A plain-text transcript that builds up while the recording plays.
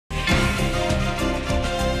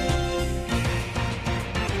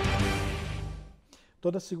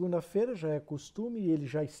Toda segunda-feira já é costume e ele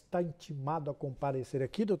já está intimado a comparecer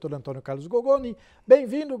aqui, Dr. Antônio Carlos Gogoni.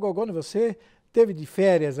 Bem-vindo, Gogoni, você teve de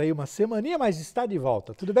férias aí uma semaninha, mas está de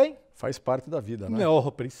volta, tudo bem? Faz parte da vida, né?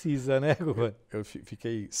 Não, precisa, né, Gogoni? Eu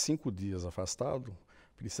fiquei 5 dias afastado,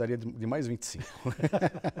 precisaria de mais 25.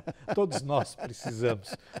 Todos nós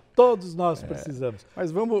precisamos, todos nós precisamos.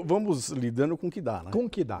 Mas vamos lidando com o que dá, né? Com o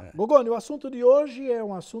que dá. Gogoni, o assunto de hoje é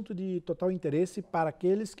um assunto de total interesse para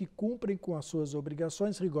aqueles que cumprem com as suas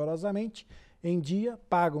obrigações rigorosamente, em dia,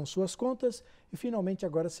 pagam suas contas e finalmente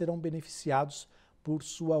agora serão beneficiados por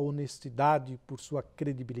sua honestidade, por sua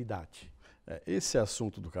credibilidade. Esse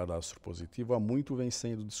assunto do cadastro positivo há muito vem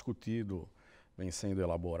sendo discutido, vem sendo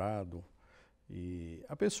elaborado. E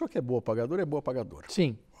a pessoa que é boa pagadora é boa pagadora.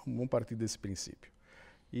 Sim. Vamos partir desse princípio.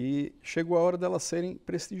 E chegou a hora delas serem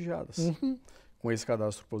prestigiadas com esse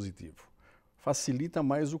cadastro positivo. Facilita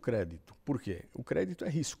mais o crédito. Por quê? O crédito é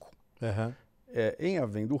risco. Em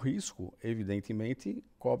havendo risco, evidentemente,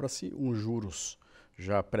 cobra-se um juros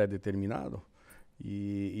já pré-determinado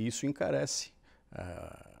e isso encarece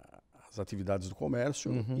as atividades do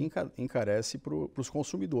comércio e encarece para os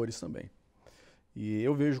consumidores também. E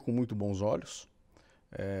eu vejo com muito bons olhos,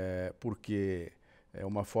 porque é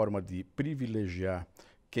uma forma de privilegiar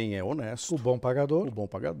quem é honesto. O bom pagador. O bom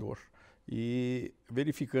pagador. E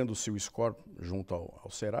verificando o seu score junto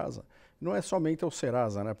ao Serasa, não é somente ao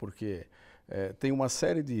Serasa, né? Porque tem uma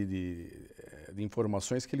série de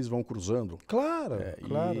informações que eles vão cruzando. Claro,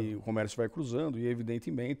 claro. E o comércio vai cruzando e,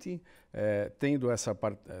 evidentemente, tendo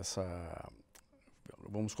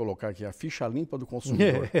vamos colocar aqui a ficha limpa do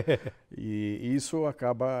consumidor. E isso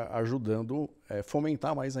acaba ajudando a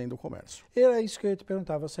fomentar mais ainda o comércio. Era isso que eu ia te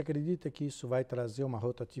perguntar. Você acredita que isso vai trazer uma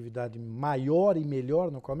rotatividade maior e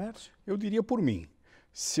melhor no comércio? Eu diria por mim.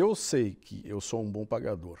 Se eu sei que eu sou um bom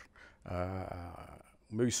pagador,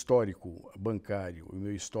 o meu histórico bancário e o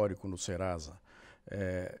meu histórico no Serasa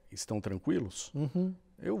estão tranquilos,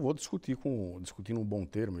 eu vou discutir num bom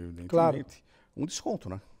termo, evidentemente, claro, um desconto,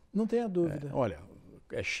 né? Não tenha dúvida. Olha,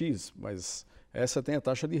 é X, mas essa tem a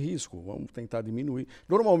taxa de risco, vamos tentar diminuir.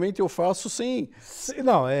 Normalmente eu faço sem...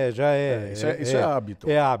 Não, isso é hábito.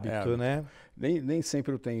 É hábito, né? Nem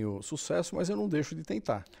sempre eu tenho sucesso, mas eu não deixo de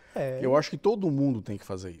tentar. Eu acho que todo mundo tem que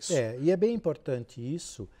fazer isso. E é bem importante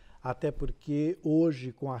isso, até porque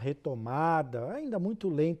hoje com a retomada, ainda muito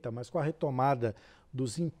lenta, mas com a retomada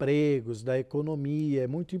dos empregos, da economia, é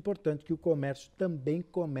muito importante que o comércio também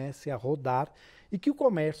comece a rodar e que o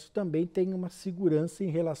comércio também tenha uma segurança em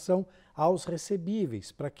relação aos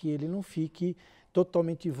recebíveis, para que ele não fique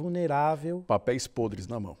totalmente vulnerável. Papéis podres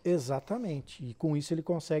na mão. Exatamente. E com isso ele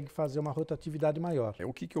consegue fazer uma rotatividade maior.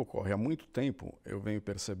 O que ocorre? Há muito tempo eu venho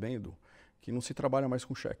percebendo que não se trabalha mais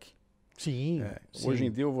com cheque. Sim, sim. Hoje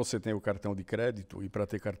em dia você tem o cartão de crédito e para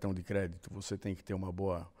ter cartão de crédito você tem que ter uma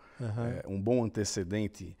boa... um bom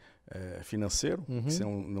antecedente financeiro, que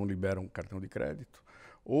senão não libera um cartão de crédito,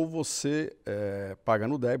 ou você paga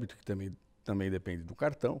no débito, que também depende do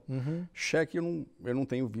cartão. Cheque eu não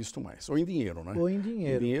tenho visto mais. Ou em dinheiro, né? Ou em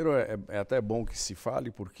dinheiro. Em dinheiro é até bom que se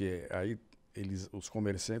fale, porque aí os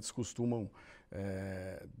comerciantes costumam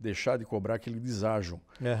deixar de cobrar aquele deságio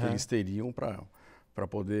que eles teriam para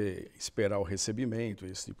poder esperar o recebimento,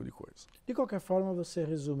 esse tipo de coisa. De qualquer forma, você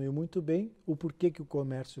resumiu muito bem o porquê que o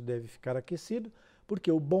comércio deve ficar aquecido, porque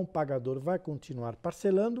o bom pagador vai continuar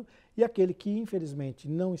parcelando e aquele que infelizmente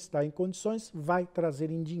não está em condições vai trazer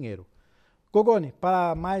em dinheiro. Gogoni,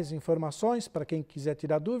 para mais informações, para quem quiser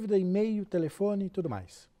tirar dúvida, e-mail, telefone e tudo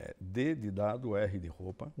mais. D de dado, R de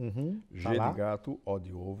roupa, G de gato, O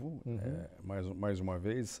de ovo, mais uma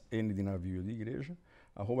vez, N de navio de igreja,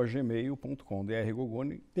 @gmail.com,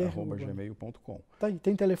 drgogoni, @gmail.com. Tá, e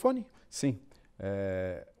tem telefone? Sim,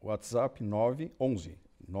 WhatsApp 911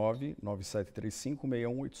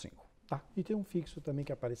 997356185. Tá, e tem um fixo também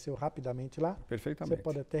que apareceu rapidamente lá. Perfeitamente. Você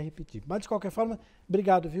pode até repetir. Mas de qualquer forma,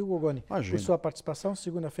 obrigado, viu, Gogoni? Imagina. Por sua participação.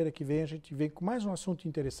 Segunda-feira que vem a gente vem com mais um assunto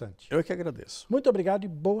interessante. Eu que agradeço. Muito obrigado e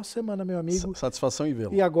boa semana, meu amigo. Satisfação em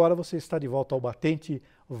vê-lo. E agora você está de volta ao batente.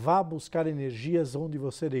 Vá buscar energias onde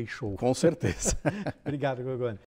você deixou. Com certeza. Obrigado, Gogoni.